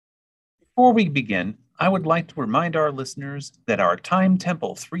Before we begin, I would like to remind our listeners that our Time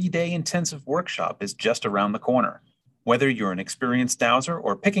Temple 3-day intensive workshop is just around the corner. Whether you're an experienced dowser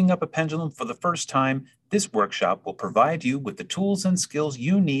or picking up a pendulum for the first time, this workshop will provide you with the tools and skills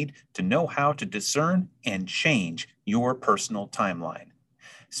you need to know how to discern and change your personal timeline.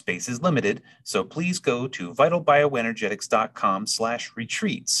 Space is limited, so please go to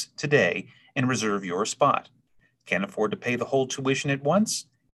vitalbioenergetics.com/retreats today and reserve your spot. Can't afford to pay the whole tuition at once?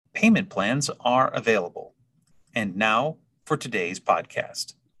 Payment plans are available. And now for today's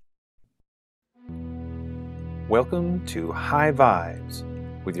podcast. Welcome to High Vibes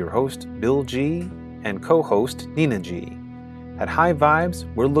with your host Bill G and co-host Nina G. At High Vibes,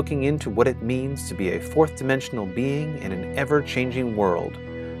 we're looking into what it means to be a fourth dimensional being in an ever-changing world.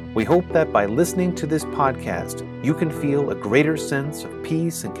 We hope that by listening to this podcast, you can feel a greater sense of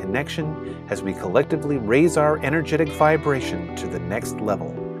peace and connection as we collectively raise our energetic vibration to the next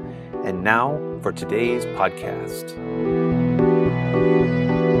level. And now for today's podcast.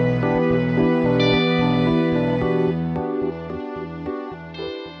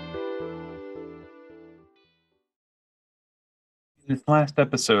 In this last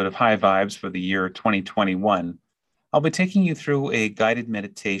episode of High Vibes for the year 2021, I'll be taking you through a guided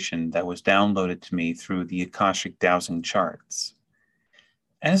meditation that was downloaded to me through the Akashic Dowsing charts.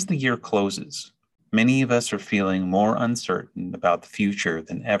 As the year closes, many of us are feeling more uncertain about the future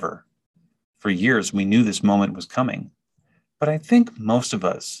than ever. For years, we knew this moment was coming, but I think most of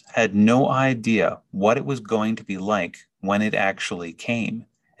us had no idea what it was going to be like when it actually came.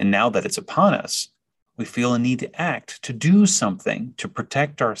 And now that it's upon us, we feel a need to act, to do something, to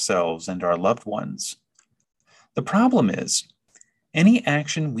protect ourselves and our loved ones. The problem is, any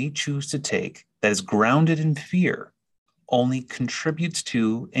action we choose to take that is grounded in fear only contributes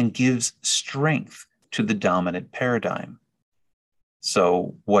to and gives strength to the dominant paradigm.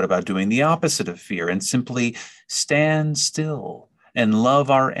 So what about doing the opposite of fear and simply stand still and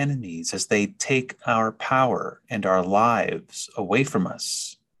love our enemies as they take our power and our lives away from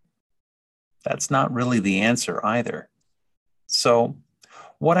us? That's not really the answer either. So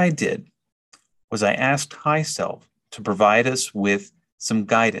what I did was I asked High Self to provide us with some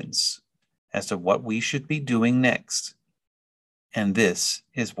guidance as to what we should be doing next. And this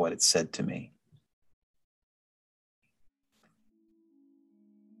is what it said to me.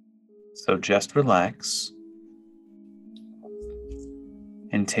 So just relax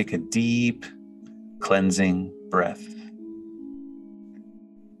and take a deep, cleansing breath.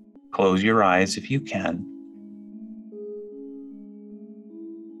 Close your eyes if you can.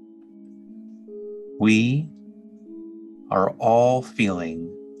 We are all feeling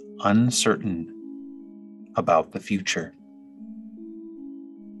uncertain about the future.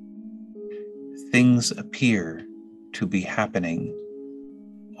 Things appear to be happening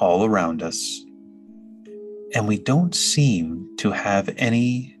all around us, and we don't seem to have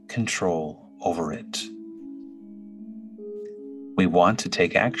any control over it. We want to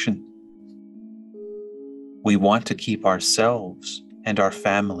take action. We want to keep ourselves and our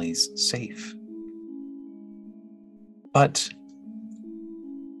families safe. But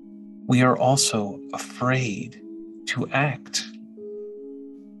we are also afraid to act.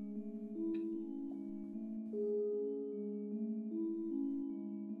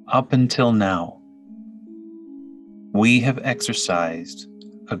 Up until now, we have exercised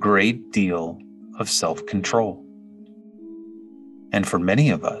a great deal of self-control. And for many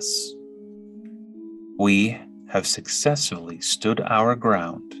of us, we have successfully stood our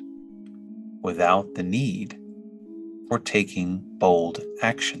ground without the need for taking bold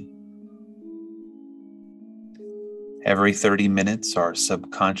action. Every 30 minutes, our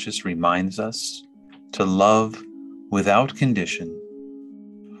subconscious reminds us to love without condition,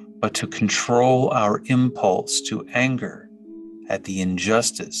 but to control our impulse to anger at the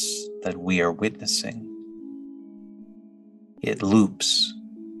injustice that we are witnessing. It loops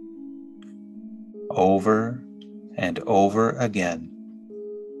over and over again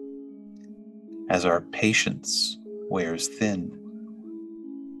as our patience wears thin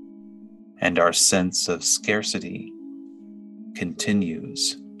and our sense of scarcity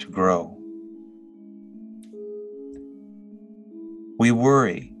continues to grow. We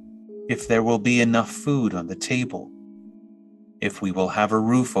worry if there will be enough food on the table, if we will have a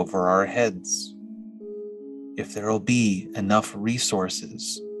roof over our heads, if there will be enough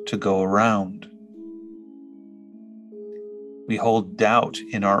resources to go around. We hold doubt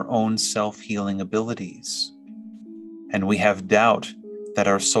in our own self-healing abilities, and we have doubt that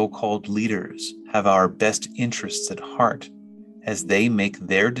our so-called leaders have our best interests at heart as they make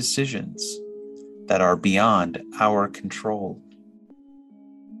their decisions that are beyond our control.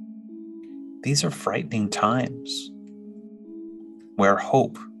 These are frightening times where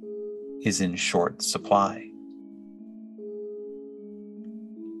hope is in short supply.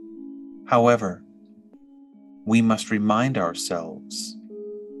 However, we must remind ourselves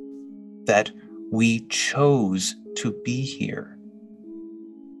that we chose to be here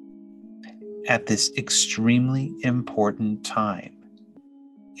at this extremely important time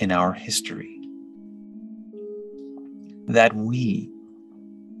in our history, that we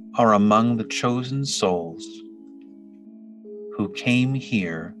are among the chosen souls who came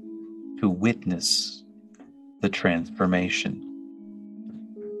here to witness the transformation,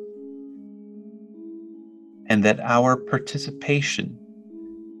 and that our participation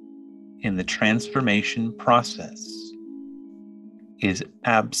in the transformation process is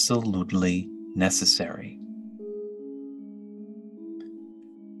absolutely necessary.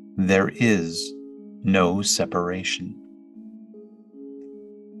 There is no separation.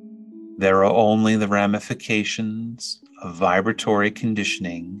 There are only the ramifications of vibratory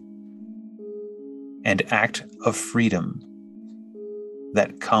conditioning and act of freedom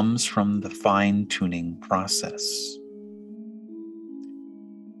that comes from the fine-tuning process.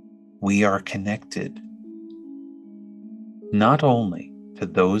 We are connected not only to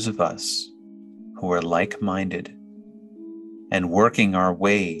those of us who are like-minded and working our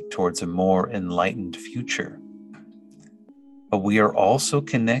way towards a more enlightened future, but we are also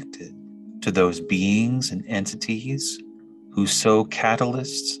connected to those beings and entities who sow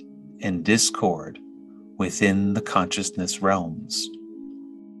catalysts and discord within the consciousness realms.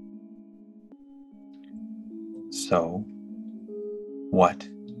 So, what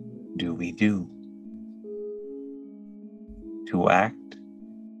do we do? To act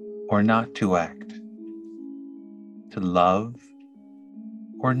or not to act? To love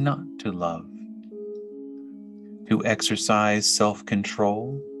or not to love? To exercise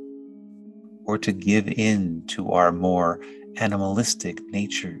self-control or to give in to our more animalistic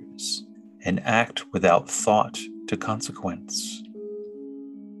natures and act without thought to consequence?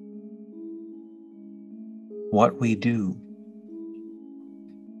 What we do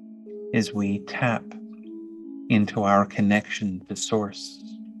is we tap into our connection to Source,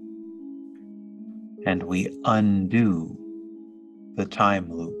 and we undo the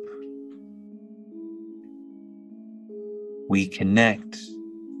time loop. We connect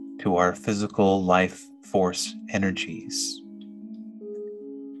to our physical life force energies,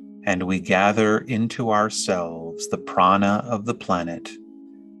 and we gather into ourselves the prana of the planet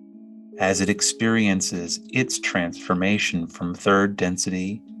as it experiences its transformation from third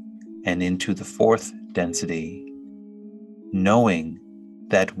density and into the fourth density, knowing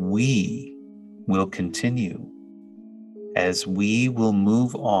that we will continue as we will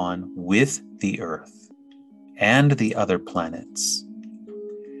move on with the Earth and the other planets,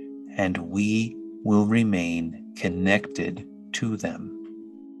 and we will remain connected to them.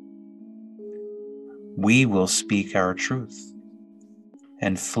 We will speak our truth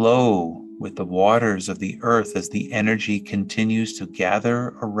and flow with the waters of the earth as the energy continues to gather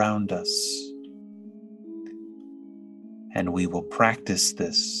around us. And we will practice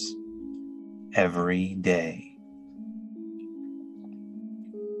this every day.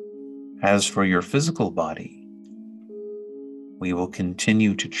 As for your physical body, we will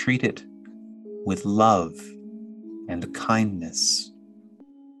continue to treat it with love and kindness.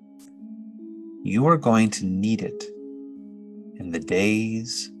 You are going to need it in the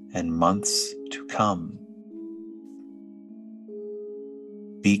days and months to come.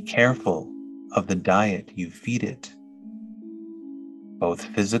 Be careful of the diet you feed it, both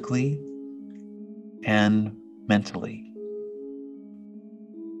physically and mentally.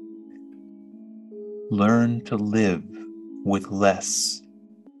 Learn to live with less.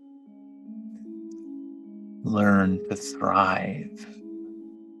 Learn to thrive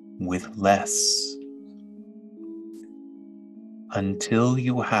with less, until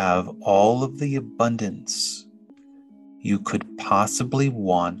you have all of the abundance you could possibly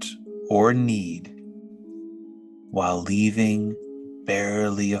want or need, while leaving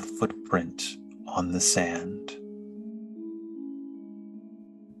barely a footprint on the sand.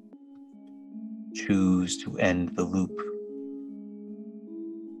 Choose to end the loop.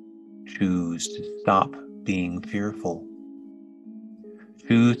 Choose to stop being fearful.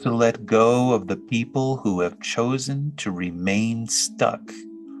 Choose to let go of the people who have chosen to remain stuck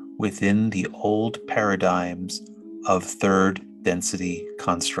within the old paradigms of third density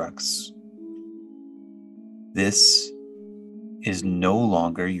constructs. This is no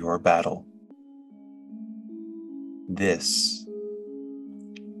longer your battle. This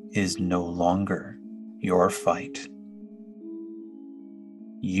is no longer your fight.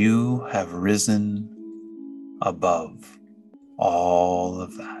 You have risen above all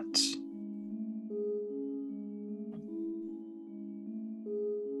of that.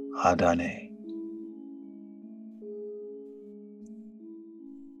 Adane.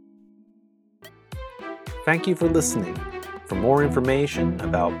 Thank you for listening. For more information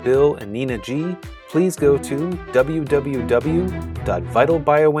about Bill and Nina G, please go to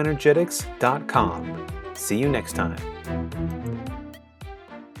www.vitalbioenergetics.com. See you next time.